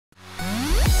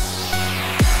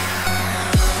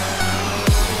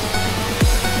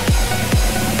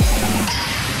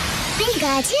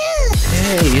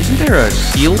Hey, isn't there a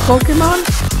seal Pokemon?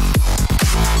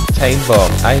 Time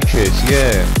bomb, Icus,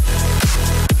 yeah.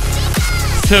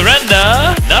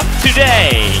 Surrender, not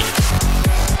today.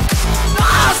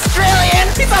 Australian,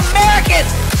 he's American.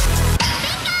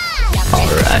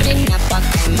 Alright.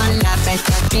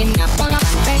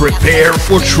 Prepare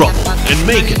for trouble and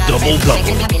make it double-double.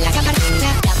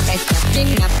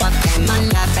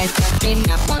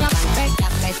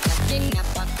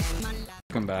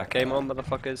 Come back. Game on,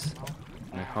 motherfuckers.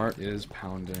 My heart is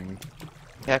pounding.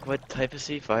 Heck, what type of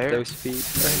sea fire? Those feet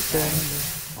right there.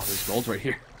 Oh, there's gold right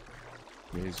here.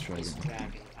 Raise dragon.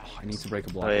 Oh, I need to break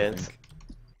a block, I think.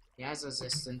 He has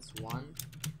resistance 1.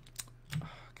 Oh,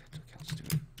 okay, let's do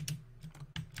it.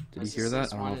 Did he hear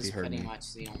that? I don't know if he heard me.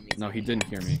 No, he didn't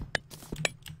hear me.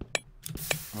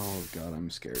 Oh god, I'm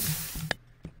scared.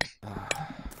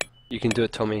 You can do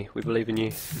it, Tommy. We believe in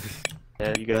you.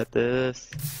 Yeah, you got this.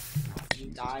 You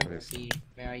die will be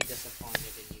very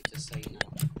disappointed in you, just so you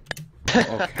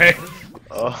know. Okay.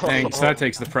 Oh. Thanks, that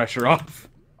takes the pressure off.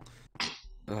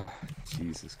 Oh,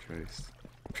 Jesus Christ.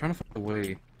 I'm trying to find a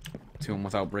way to him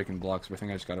without breaking blocks, but I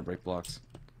think I just gotta break blocks.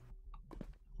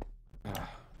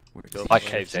 My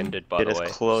cave's ended, by the way. Get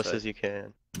as close as you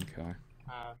can. Okay.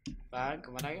 Bug,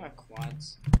 what are your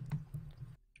quads?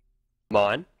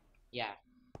 Mine? Yeah.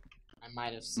 I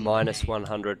might have seen minus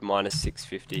 100, minus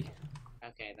 650.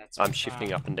 Okay, that's I'm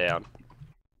shifting up and down.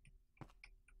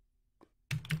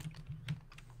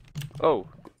 Oh,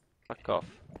 fuck off.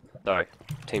 Sorry,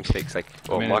 Teamspeak's like,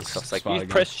 or Microsoft's like, you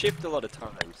press shift a lot of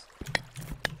times.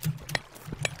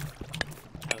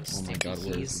 Oh my god,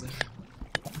 where is it?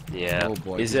 Yeah. Oh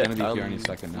boy, is he's it gonna be here any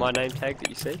second now. My name tag that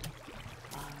you see?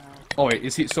 Oh wait,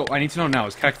 is he? So I need to know now,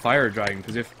 is Kek fire or dragon?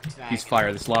 Because if he's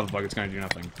fire, this lava bug is gonna do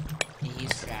nothing.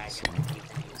 He's dragon.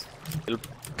 It'll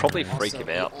probably freak him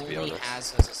out, to be honest. He only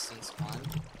has resistance 1,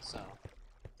 so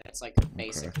that's like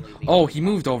basically. Okay. Oh, he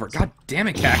moved over. God damn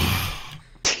it, Kek!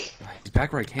 He's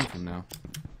back where I came from now.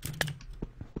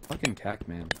 Fucking Kek,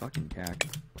 man. Fucking Kek.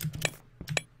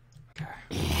 Okay.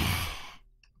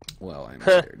 Well, I'm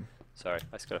scared. Sorry,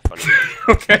 I just got a funny.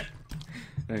 Okay.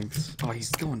 Thanks. Oh, he's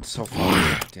going so far.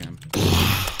 God damn.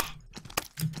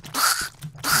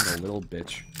 What a little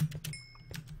bitch.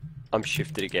 I'm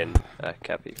shifted again,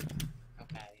 Cappy.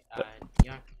 Okay,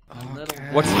 yeah. Okay.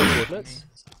 What's the coordinates?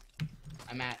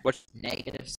 I'm at what's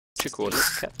negative your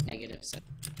coordinates, Cap? Negative 7.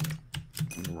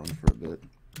 I'm gonna run for a bit.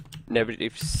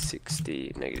 Negative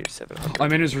 60, negative 700.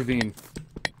 I'm in his ravine.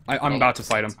 I'm about to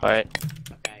fight him. Alright.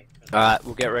 Okay. Alright,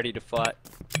 we'll get ready to fight.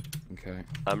 Okay.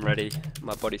 I'm ready.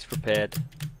 My body's prepared.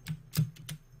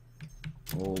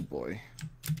 Oh boy.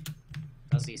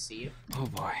 Does he see you? Oh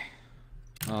boy.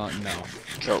 No.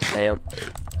 Oh, damn.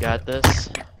 Got this.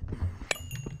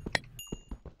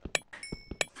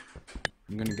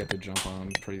 I'm gonna get the jump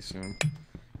on pretty soon.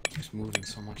 He's moving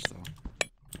so much though.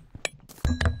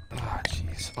 Ah,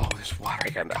 jeez. Oh, there's water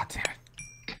again. God damn it.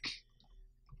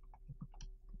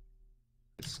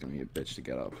 This is gonna be a bitch to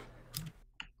get up.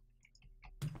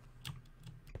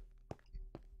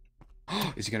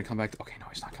 Is he gonna come back? Okay, no,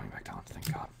 he's not coming back down.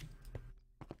 Thank God.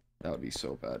 That would be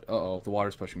so bad. Uh-oh, the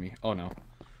water's pushing me. Oh no.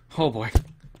 Oh boy.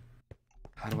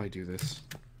 How do I do this?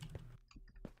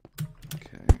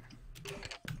 Okay.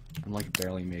 I'm like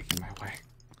barely making my way.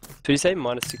 So you say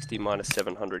minus 60, minus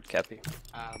 700, Cappy?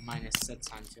 Minus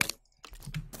 600.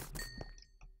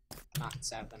 Not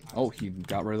 700. Oh, he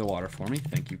got rid of the water for me.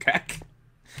 Thank you, Kek.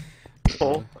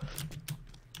 Oh.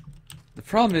 The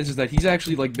problem is that he's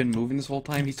actually like been moving this whole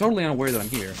time. He's totally unaware that I'm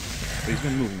here, but he's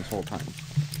been moving this whole time.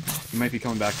 He might be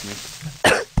coming back to me.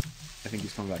 I think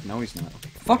he's coming back. No, he's not. Okay.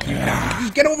 Fuck you!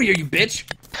 Just get over here, you bitch!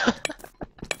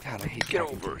 God, I hate. Get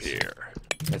over here.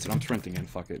 That's it. I'm sprinting in.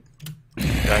 Fuck it.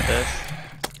 Got this.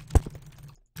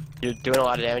 You're doing a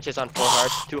lot of damage. It's on 4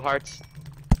 hearts, 2 hearts.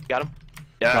 Got him?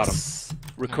 Yes. Got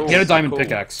him. Recall. Get a diamond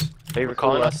pickaxe. Are you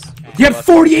recalling us? You have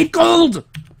 48 gold!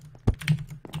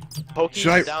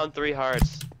 Pokemon's down 3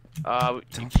 hearts.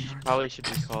 Probably should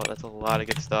recall. That's a lot of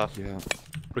good stuff. Yeah.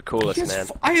 Recall us, man.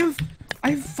 I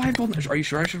have 5 gold. Are you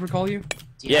sure I should recall you?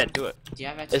 Yeah, do it. Do you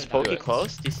have Is Poke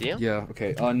close? Do you see him? Yeah.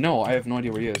 Okay. No, I have no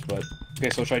idea where he is. But okay,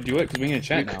 so should I do it? Because we can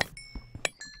chat now.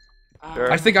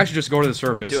 Sure. I think I should just go to the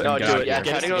surface. Do it. And Do it. Yeah,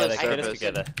 try to go to the surface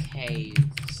together. Cave,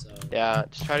 so. Yeah,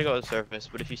 just try to go to the surface.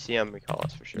 But if you see him, recall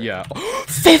us for sure. Yeah.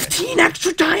 15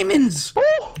 extra diamonds!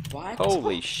 What?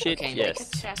 Holy shit! Okay, yes. make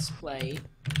a chest plate.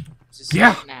 Just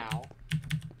Yeah. right now.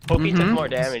 Poke took more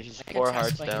damage. He's 4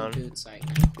 hearts down.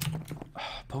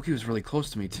 Pokey was really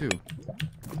close to me too.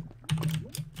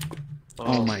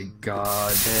 Oh my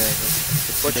god.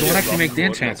 But Do you actually make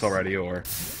dance chants already, or?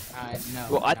 No.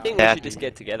 Well, I think we should just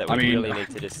get together. We really need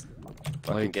to just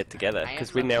fucking Like, get together, I because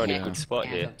have we're now in a and- good spot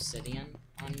and here. obsidian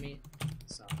on me,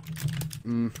 so.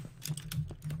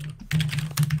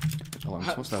 Oh, I'm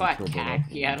supposed to have a Fuck, kill build Hack,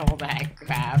 up. you had all that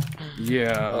crap.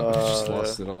 Yeah, I just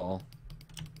lost it all.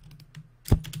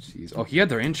 Jeez. Oh, he had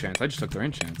their enchants. I just took their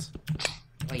enchants.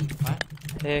 Wait, what?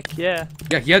 Heck yeah.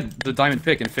 Yeah, he had the diamond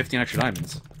pick and 15 extra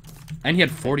diamonds. And he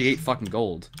had 48 fucking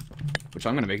gold. Which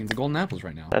I'm gonna make into golden apples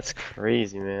right now. That's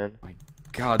crazy, man.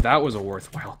 God, that was a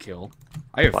worthwhile kill.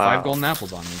 I have 5 golden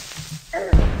apples on me.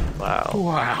 Wow.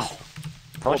 Wow.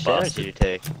 How much damage did you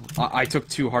take? I took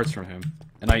 2 hearts from him.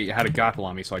 And I had a grapple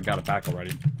on me, so I got it back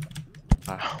already.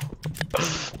 Wow.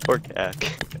 Poor Gak.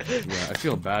 Yeah, I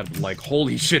feel bad. Like,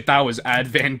 holy shit, that was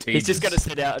advantageous. He's just gonna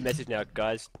send out a message now,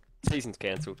 guys. Season's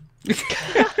cancelled.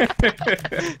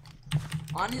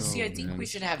 Honestly, Oh, I think man. we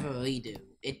should have a redo.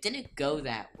 It didn't go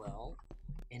that well.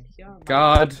 And here are my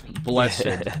God opinions. bless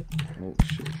it. Oh,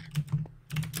 shit.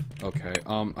 Okay,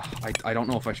 I don't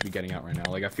know if I should be getting out right now.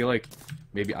 Like, I feel like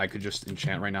maybe I could just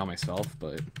enchant right now myself,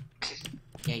 but...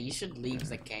 Yeah, you should leave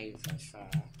the cave for sure.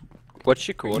 What's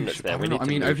your coordinates now? We need to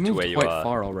move I've to moved where you quite are.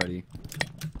 far already.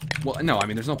 Well, no, I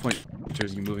mean, there's no point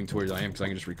in you moving to where I am, because I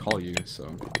can just recall you,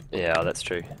 so... Yeah, that's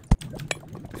true.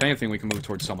 If anything, we can move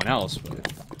towards someone else,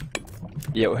 but...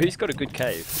 Yeah, well, who's got a good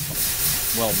cave?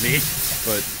 Well, me,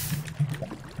 but...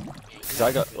 Because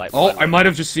I got, like... Oh, one. I might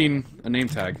have just seen a name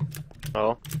tag.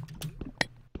 Oh.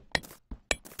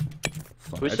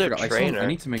 Fuck, Who's I their forgot. trainer? I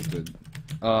need to make the...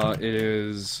 it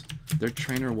is... Their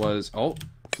trainer was... Oh,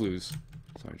 Flues.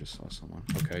 Sorry, I just saw someone.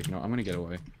 Okay, you know, I'm gonna get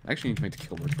away. I actually need to make the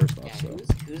kill board first Yeah, off, so...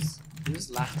 who's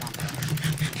left on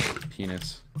the...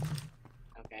 Penis.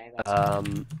 Okay,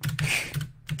 that's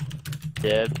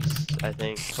Dibs, I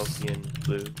think, Poke and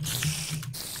Blue.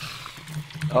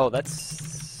 Oh,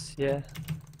 that's... Yeah.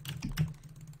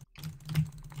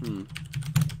 I'm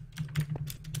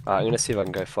gonna see if I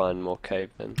can go find more cave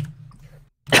then.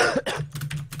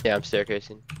 Yeah, I'm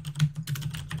staircasing.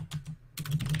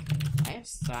 I have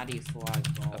 34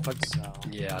 gold, so...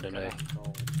 Yeah, I don't know.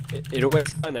 Gold. It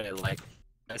always, I know, like,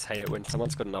 I just hate it when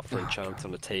someone's got enough for enchant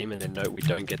on the team and then no, we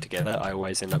don't get together. I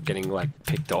always end up getting, like,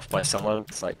 picked off by someone.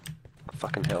 It's like,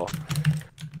 fucking hell.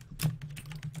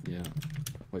 Yeah.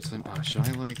 Wait, so then, should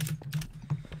I, like...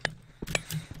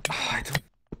 I don't...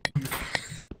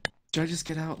 Should I just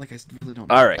get out? Like, I really don't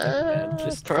know. Alright, man.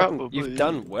 Just probably. You've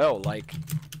done well, like,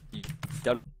 you've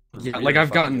done... Yeah, really like, I've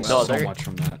fucking gotten well. so they're- much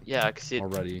from that Yeah, cause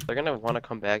already. they're gonna want to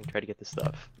come back and try to get the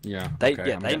stuff. Yeah, They, okay,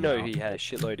 yeah, I'm they getting know out. he had a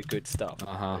shitload of good stuff.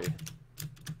 Uh-huh.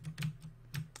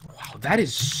 Wow, that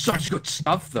is such good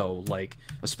stuff, though. Like,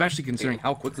 especially considering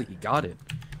how quickly he got it.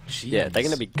 Jeez. Yeah, they're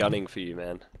gonna be gunning for you,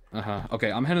 man. Uh-huh.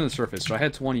 Okay, I'm heading to the surface. Should I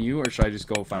head to one of you, or should I just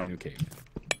go find a new cave?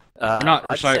 Or Not,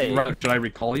 I'd should say, should I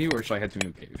recall you, or should I head to a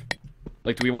new cave?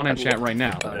 Like, do we want to enchant right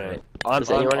now? I don't know. Does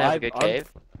anyone have a good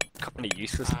cave? I'm kind of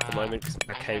useless at the moment because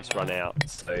my I caves have run a- out,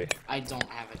 so... I don't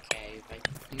have a cave.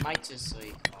 I might just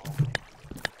recall.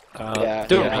 Yeah,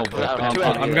 do yeah, it. I don't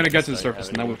have I'm any gonna get to the so surface,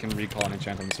 and then we haven't can recall and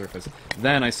enchant on the surface.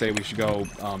 Then I say we should go,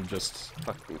 just...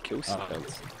 fucking kill someone.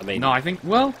 I mean, No, I think,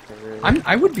 well,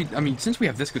 I would be, I mean, since we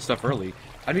have this good stuff early,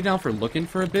 I'd be down for looking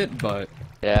for a bit, but,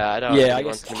 Yeah, I don't Yeah, know I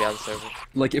anyone's guess- gonna be on the server.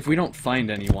 like, if we don't find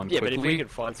anyone yeah, but if we quickly... can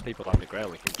find some people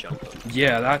underground, we can jump them.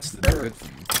 Yeah, that's the good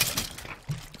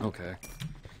thing. Okay.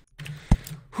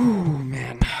 Whew,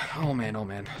 man. Oh, man, oh,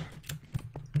 man.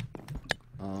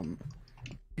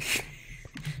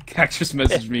 Cax just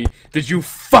messaged me. Did you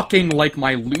fucking like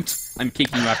my loot? I'm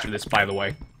kicking you after this, by the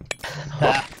way.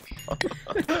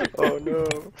 Oh no.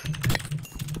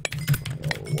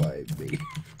 Oh, why me?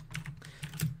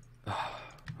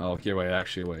 Oh, here, wait,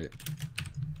 actually, wait.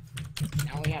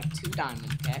 Now we have 2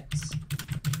 diamond picks.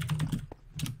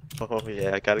 Oh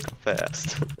yeah, I gotta go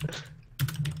fast.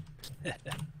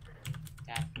 That-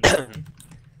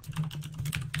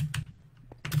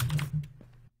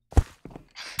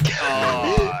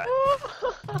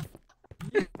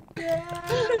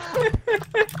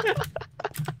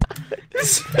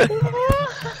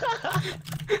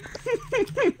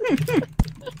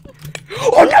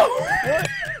 Oh no!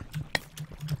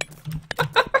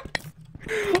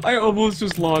 I almost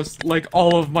just lost, like,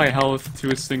 all of my health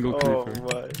to a single Oh creeper.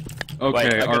 my. Okay,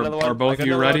 Wait, I got another one, are both I of got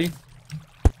you another ready?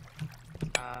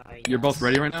 You're yes. both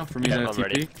ready right now for me Yeah, to I'm TP?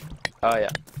 ready. Oh yeah.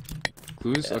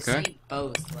 Clues? Yes. Okay. Say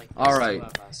both, like All there's right. 2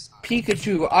 of us.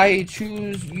 Pikachu, I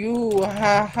choose you.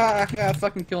 Ha ha ha!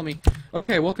 Fucking kill me.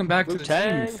 Okay, welcome back to the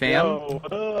team, fam.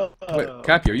 Yo, Wait,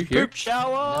 Cappy, are you here? Poop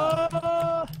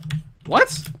shower!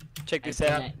 What? Check this I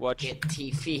out. didn't Watch. Get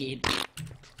T-feed.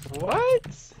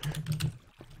 What?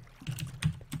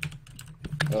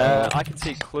 I can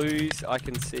see clues. I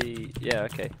can see. Yeah.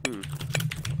 Okay.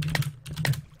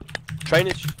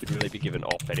 Trainers should really be given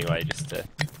off anyway, just to...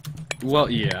 Well,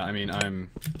 yeah, I mean,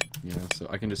 yeah, so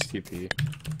I can just TP.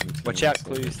 Watch out,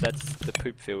 Clues, that's the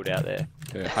poop field out there.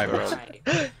 Okay, hi, bro.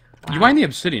 Right. You mind the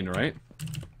obsidian, right?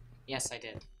 Yes, I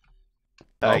did.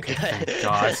 Okay, thank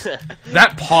God.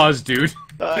 That pause, dude.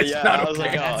 It's yeah, not I was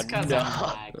okay. like, That's oh because no. I'm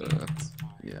lagging. It's fine.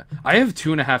 Yeah. I have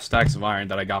 2.5 stacks of iron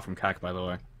that I got from Kak, by the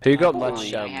way. Who got Oh,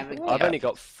 much, I haven't I've got- only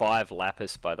got 5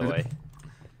 lapis, by the way.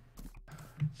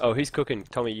 Oh, who's cooking?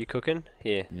 Tommy, you cooking?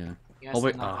 Here. Yeah. Yes, Oh,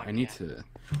 wait, no, I need yeah. to...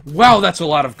 Wow, that's a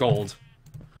lot of gold.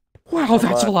 Wow,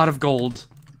 that's a lot of gold.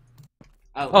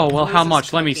 Oh, well, how Clues is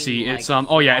much? Let me cooking, see. like, It's,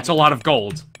 oh yeah, it's a lot of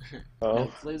gold. Oh,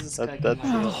 Clues is that- cooking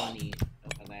that's- like money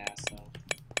over there, so...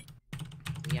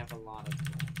 We have a lot of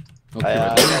gold. Okay, I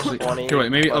wait, have actually, 20 okay,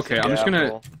 wait, maybe, plus okay, a I'm just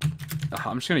gonna... gapple.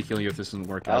 I'm just gonna heal you if this doesn't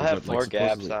work I'll out. have but, 4 like,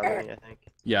 gaps supposedly... on me, I think.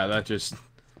 Yeah, that just...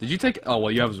 Did you take... Oh,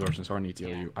 well, you have absorption, so I need to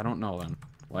heal you. I don't know, then,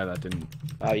 why that didn't...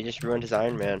 Oh, you just ruined his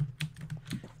Iron Man.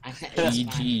 It's fine.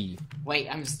 GG. Wait,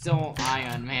 I'm still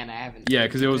Iron Man, I haven't... Yeah,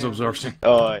 because it was absorption.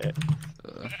 Oh, yeah.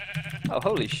 Oh,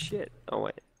 holy shit. Oh,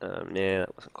 wait. Nah,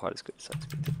 that wasn't quite as good as I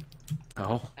expected.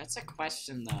 Oh. That's a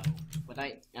question, though.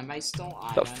 Am I still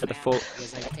Iron Got Man? for the full-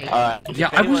 Because I take... Alright. Yeah,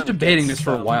 I was anyone debating gets this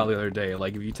for a some- while the other day.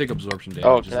 Like, if you take absorption damage,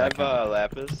 Oh, is can I that have kinda...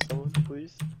 lapis, someone,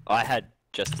 please? I had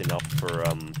just enough for,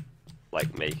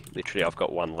 like me. Literally, I've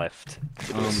got 1 left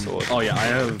for the sword. Oh yeah, I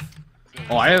have.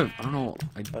 Oh, I don't know.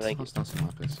 I thank it's not some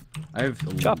lapis. I have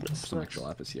Sharpness, some nice. extra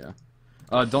lapis. Yeah.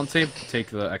 Don't take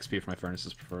the XP for my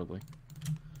furnaces, preferably.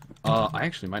 I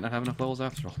actually might not have enough levels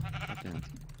after all. Goddamn.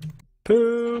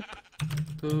 Poop!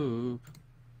 Poop.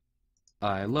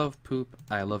 I love poop.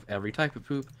 I love every type of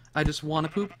poop. I just want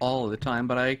to poop all the time,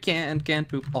 but I can't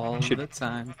poop all the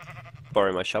time.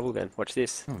 Borrow my shovel then. Watch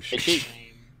this. Oh Hey, shit. sheep.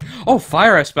 Oh,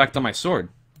 fire aspect on my sword.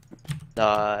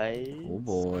 Nice. Oh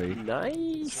boy.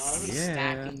 Nice! So I was Yeah.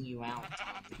 stacking you out,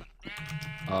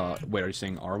 Tommy. Wait, are you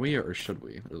saying are we or should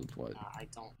we? Or what? I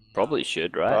don't know. Probably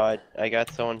should, right? I got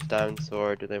someone's diamond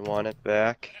sword. Do they want it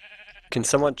back? Can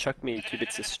someone chuck me 2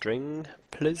 bits of string,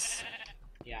 please?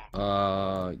 Yeah.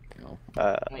 No.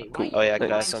 Wait, cool. wait. Oh yeah,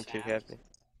 can I have Thanks. some too, Happy?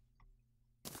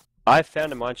 I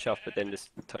found a mine shaft, but then just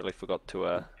totally forgot to,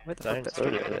 where the fuck Diamond that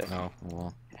sword string over go? there. Oh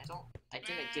well. I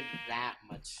didn't give that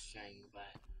much string,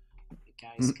 but you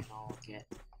guys can all get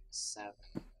 7.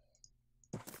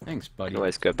 Thanks, I buddy. can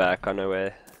always go back, I know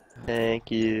where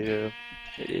Thank you.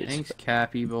 it is. Thanks,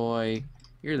 Cappy boy.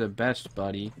 You're the best,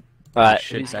 buddy. Alright,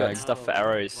 Shit who's bag. got stuff for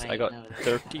arrows? I Wait, got no, that's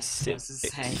 36. supposed to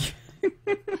say.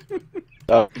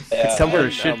 Oh, yeah. It's somewhere- You're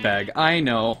a shitbag. I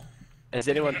know. Has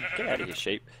anyone... Get out of here,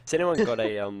 sheep. Has anyone got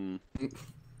a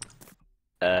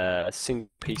single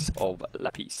piece of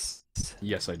lapis?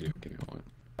 Yes, I do. Give me a moment.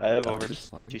 I have Oh, over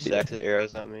just- 2 stacks of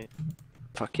arrows on me.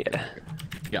 Fuck yeah.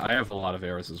 Yeah, I have a lot of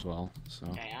arrows as well. So.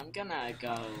 Okay, I'm gonna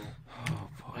go Oh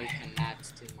boy.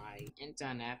 reconnect to my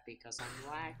internet because I'm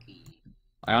laggy.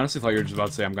 I honestly thought you were just about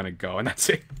to say I'm gonna go, and that's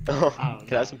it. Oh, Oh, can I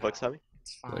no, have some no. books on me?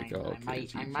 It's fine. Like, oh, I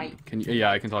okay, might. Can you?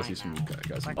 Yeah, I can toss you Time some out.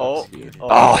 guys. Some Oh, books here.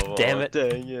 Oh, damn it.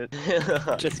 Dang it.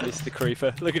 Just missed the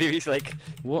creeper. Look at him, he's like...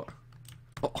 What?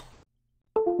 Oh.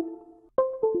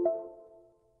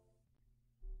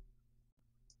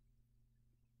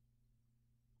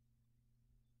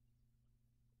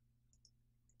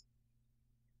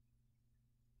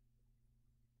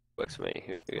 Works for me.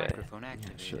 Here we go. Yeah,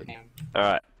 shit.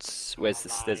 Alright, where's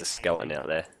this? There's a skeleton out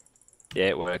there. Yeah,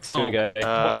 it works. Here we go.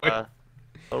 I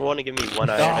want to give me 1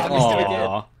 iron.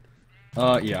 Aww.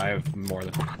 Yeah, I have more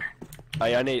than 100. Oh,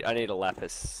 yeah, I need a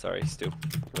lapis. Sorry, Stu.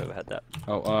 Whoever had that.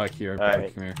 Oh, here,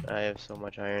 Alright. come here. I have so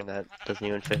much iron that doesn't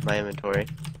even fit my inventory.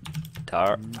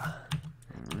 Tar.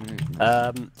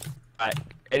 Alright. Right.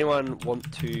 Anyone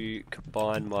want to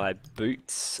combine my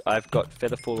boots? I've got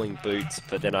feather falling boots,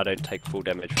 but then I don't take full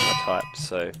damage from my type,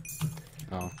 so...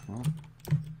 Oh, well.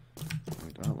 I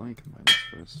don't like combine this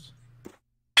first.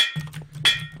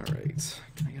 Alright.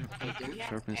 Can I get a Hey, do we have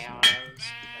sharpness? arrows?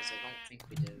 Because I don't think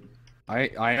we do.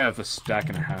 I have a stack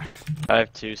and a half. I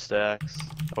have 2 stacks.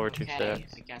 Over 2 Okay,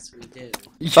 stacks. I guess we do.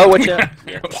 Oh, watch out!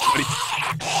 Yeah.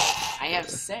 I have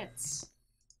 6.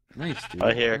 Nice, dude.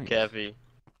 Oh, here, nice. Cappy.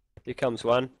 Here comes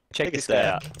one. Check Take a this guy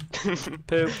out. stack.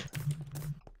 Poop.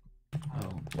 Oh.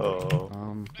 Oh.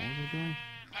 What was I doing?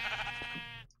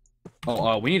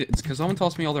 Oh, we need. It's because someone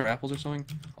tossed me all their apples or something.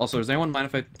 Also, does anyone mind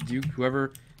if I do?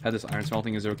 Whoever had this iron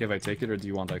smelting, is it okay if I take it, or do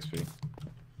you want XP?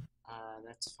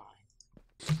 That's fine.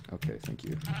 Okay, thank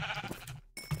you.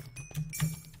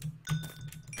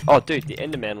 Oh, dude, the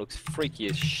Enderman looks freaky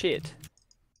as shit.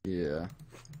 Yeah,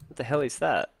 What the hell is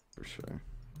that? for sure.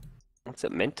 What's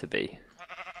it meant to be?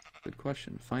 Good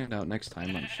question. Find out next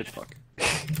time on Shitfuck.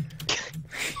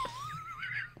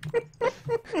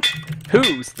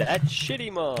 Who's that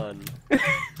shitty mon?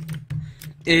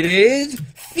 It is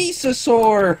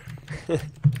Feasosaur! Or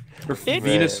It's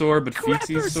Venusaur, but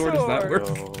Feasosaur, does that work?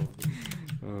 Oh.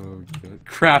 Oh, God.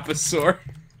 Craposaur.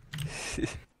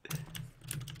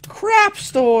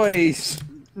 Crapstoys!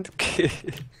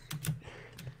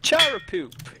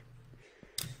 Charapoop.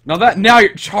 Now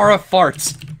you're Chara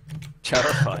farts.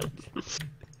 Charafied.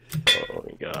 Oh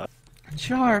my god.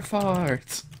 Char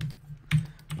farts.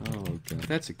 Oh god,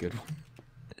 that's a good one.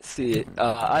 See,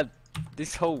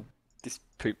 this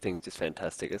poop thing's just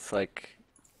fantastic. It's like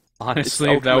Honestly,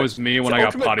 it's if that ultimate- was me when it's I got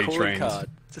ultimate potty calling trained. card.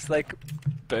 Just like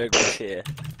burglar here.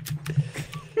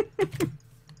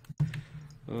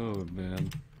 Oh man.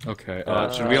 Okay,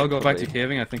 should we all go back to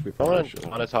caving? I think we probably Someone should.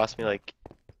 wanna toss me like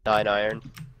 9 iron?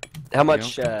 How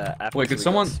much apples Wait, could have we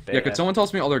someone? got Yeah, could spare? someone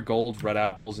toss me all their gold, red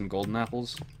apples, and golden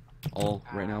apples? All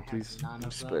right now, please. None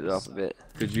of Split it those, up a bit.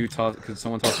 Could you toss? Could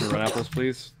someone toss me red apples,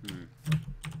 please?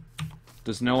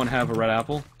 Does no one have a red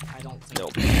apple? I don't think.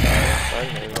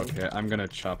 Nope. Okay, I'm gonna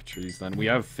chop trees then. We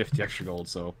have 50 extra gold,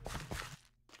 so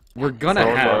we're gonna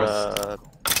Someone have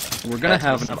wanna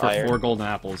enough some for iron? 4 golden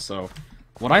apples. So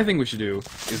what I think we should do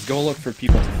is go look for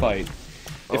people to fight.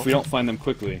 If we don't find them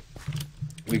quickly,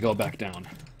 we go back down.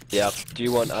 Yeah. Do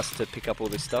you want us to pick up all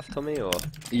this stuff, Tommy, or?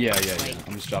 Yeah. Wait,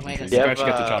 I'm just chopping wait a trees. second. You guys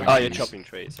get to chopping Oh, trees. you're chopping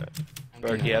trees. Sorry. I'm Bro,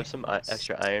 gonna do you have make some this.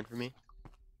 extra iron for me?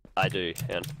 I do.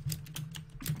 Yeah.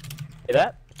 Hear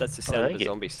that? That's the sound of thank the you.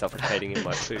 zombie suffocating in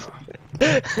my food.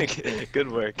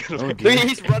 Good work, good work. Look,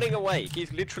 he's running away.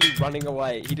 He's literally running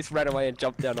away. He just ran away and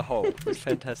jumped down a hole. It's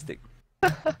fantastic.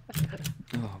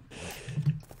 Oh,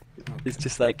 It's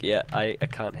just like, yeah, I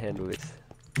can't handle this.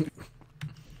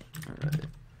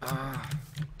 alright.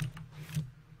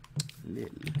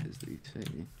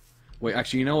 Wait,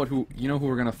 actually, you know what? Who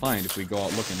we're gonna find if we go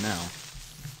out looking now?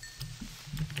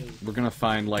 We're gonna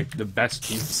find like the best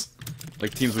teams,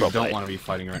 like teams we don't Probably. want to be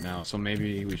fighting right now. So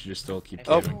maybe we should just still keep I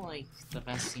caving. feel like the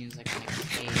best teams are gonna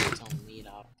cave don't meet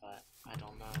up, but I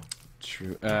don't know.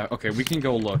 True. Okay, we can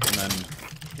go look, and then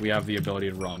we have the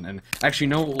ability to run. And actually,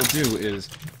 no, what we'll do is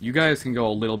you guys can go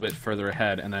a little bit further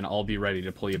ahead, and then I'll be ready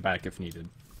to pull you back if needed.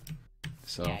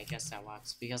 So. Yeah, I guess that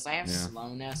works because I have Yeah.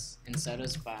 slowness and so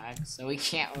does Bag, so we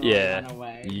can't really Yeah. run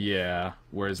away. Yeah,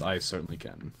 whereas I certainly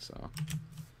can, so...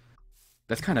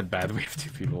 That's kind of bad that we have 2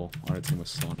 people on our team with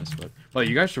slowness, but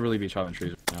you guys should really be chopping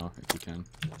trees right now, if you can.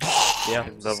 Yeah,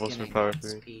 I'm just levels for getting power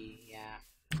XP, 3. yeah.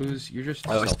 Clues, you're just...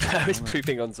 I was selfish.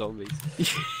 pooping on zombies.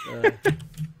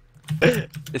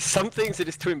 There's some things that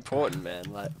is too important,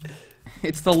 man. Like,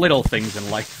 It's the little things in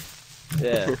life.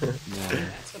 yeah. Yeah.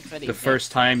 That's a pretty The big-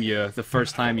 first time you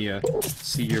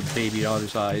see your baby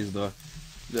daughter's eyes, the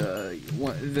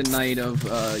night of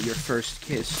your first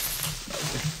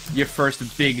kiss, your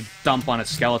first big dump on a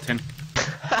skeleton,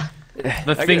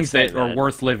 the things that are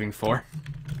worth living for.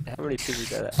 How many people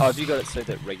got that? Oh, have you got it so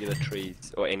that regular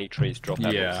trees or any trees drop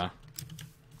apples? Yeah,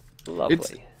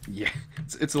 Lovely.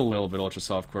 it's a little bit ultra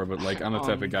softcore, but like I'm the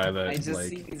type of guy that I just like.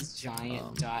 see these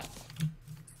giant dot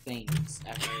things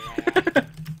everywhere.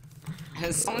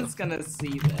 Someone's gonna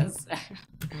see this.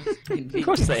 And be Of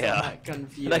course they are.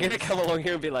 Confused. They're gonna come along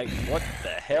here and be like, "What the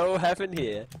hell happened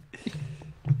here?"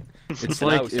 It's And I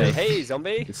like will say, if- "Hey,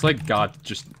 zombie." It's like God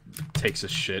just takes a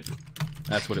shit.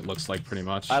 That's what it looks like, pretty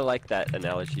much. I like that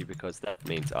analogy because that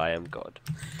means I am God.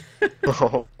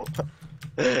 Oh.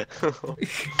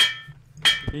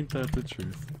 Ain't that the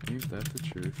truth? Ain't that the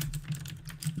truth?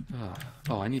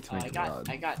 Oh, I need to make a rod.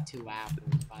 I got 2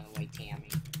 apples, by the way, Tammy.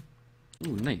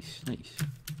 Ooh, nice.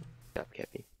 Stop,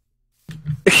 Cappy.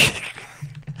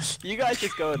 You guys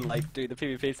just go and like do the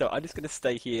PvP stuff. I'm just gonna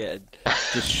stay here and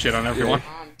Just shit on everyone.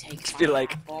 Mom, take Just my be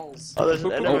like- apples. Oh, there's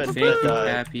an Oh, Enderman thank that you, died.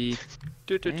 Cappy.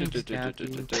 do do do Thanks, do do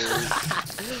do do do.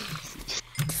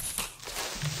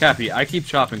 Cappy, I keep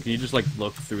chopping. Can you just like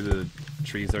look through the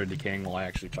trees that are decaying while I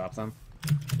actually chop them?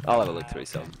 I'll have a look through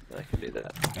some. I can do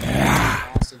that.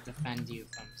 I'll also defend you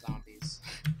from zombies.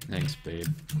 Thanks, babe.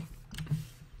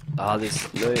 Ah,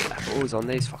 there's no apples on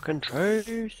these fucking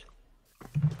trees.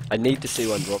 I need to see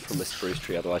one drop from a spruce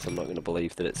tree, otherwise I'm not going to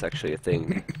believe that it's actually a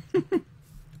thing.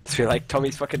 It's be like,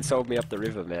 Tommy's fucking sold me up the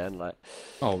river, man. Like,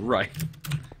 Oh, right.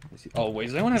 Oh, wait,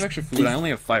 does anyone have extra food? I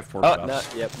only have 5 pork oh,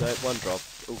 chops. no, yep, no, one drop.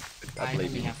 Ooh, I believe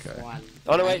only you. have Okay. 1.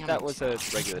 Oh no, I wait, have that was a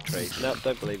regular tree. No,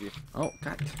 don't believe you. Oh,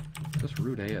 God. That's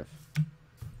rude AF.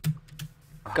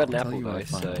 Got an I'll tell apple you when I though,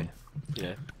 find so, one. you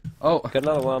know. Oh, Got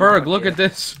another one. Berg, Fuck look yeah. at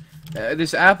this.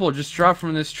 This apple just dropped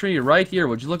from this tree right here.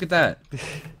 Would you look at that?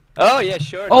 Oh, yeah,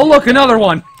 sure. Oh, look, another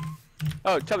one!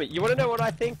 Oh, Tommy, you want to know what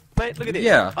I think? Mate, look at this.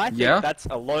 Yeah, I think yeah. that's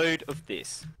a load of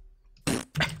this.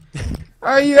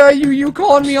 Are you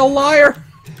calling me a liar?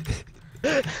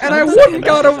 And I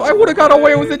would have got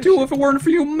away with it too if it weren't for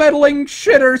you meddling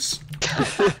shitters.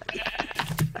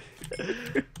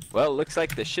 Well, looks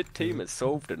like the shit team has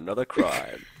solved another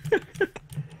crime.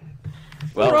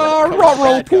 Well,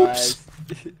 Ruh-roh poops.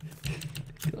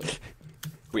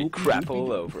 we crap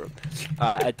all over them.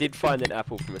 I did find an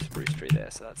apple from a spruce tree there,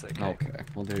 so that's okay. Okay,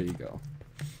 well there you go.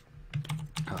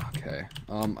 Okay,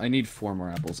 I need 4 more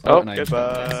apples. Oh, and I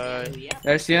goodbye. Yep.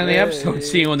 That's the end of the episode.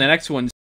 See you in the next one.